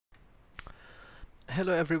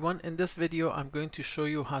Hello everyone, in this video I'm going to show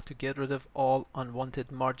you how to get rid of all unwanted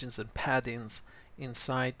margins and paddings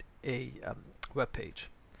inside a web page.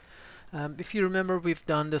 If you remember, we've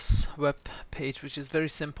done this web page which is very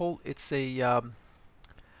simple. It's a let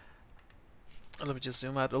me just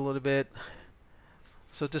zoom out a little bit.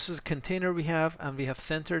 So this is a container we have, and we have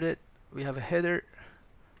centered it. We have a header,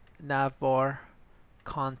 nav bar,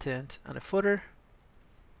 content, and a footer,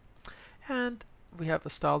 and we have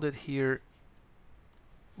styled it here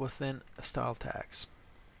within style tags.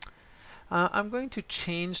 I'm going to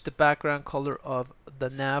change the background color of the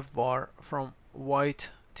nav bar from white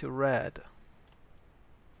to red.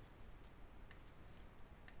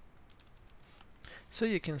 So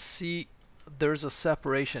you can see there's a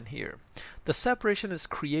separation here. The separation is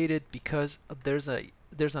created because there's an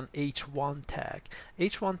H1 tag.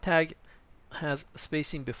 H1 tag has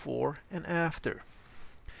spacing before and after.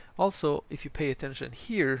 Also, if you pay attention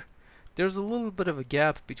here, there's a little bit of a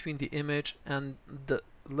gap between the image and the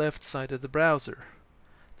left side of the browser.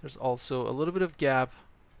 There's also a little bit of gap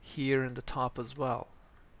here in the top as well.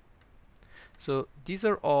 So these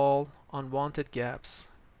are all unwanted gaps.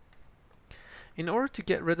 In order to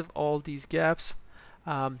get rid of all these gaps,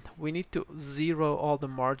 we need to zero all the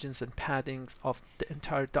margins and paddings of the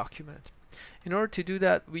entire document. In order to do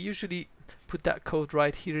that, we usually put that code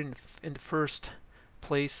right here in the first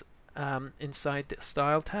place inside the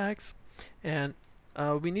style tags. And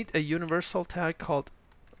we need a universal tag called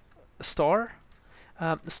star.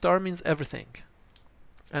 The star means everything,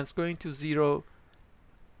 and it's going to zero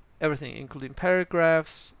everything, including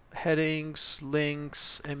paragraphs, headings,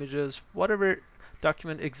 links, images, whatever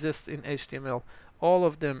document exists in HTML. All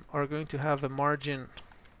of them are going to have a margin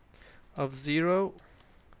of 0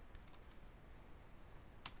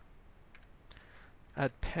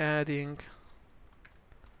 at padding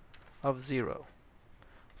of 0.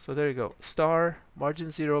 So there you go, star, margin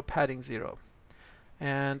 0, padding 0.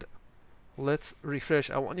 And let's refresh.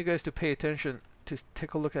 I want you guys to pay attention to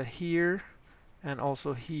take a look at here and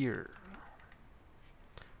also here.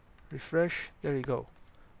 Refresh, there you go.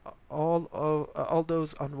 All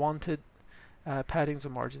those unwanted paddings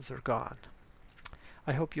and margins are gone.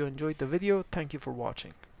 I hope you enjoyed the video. Thank you for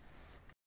watching.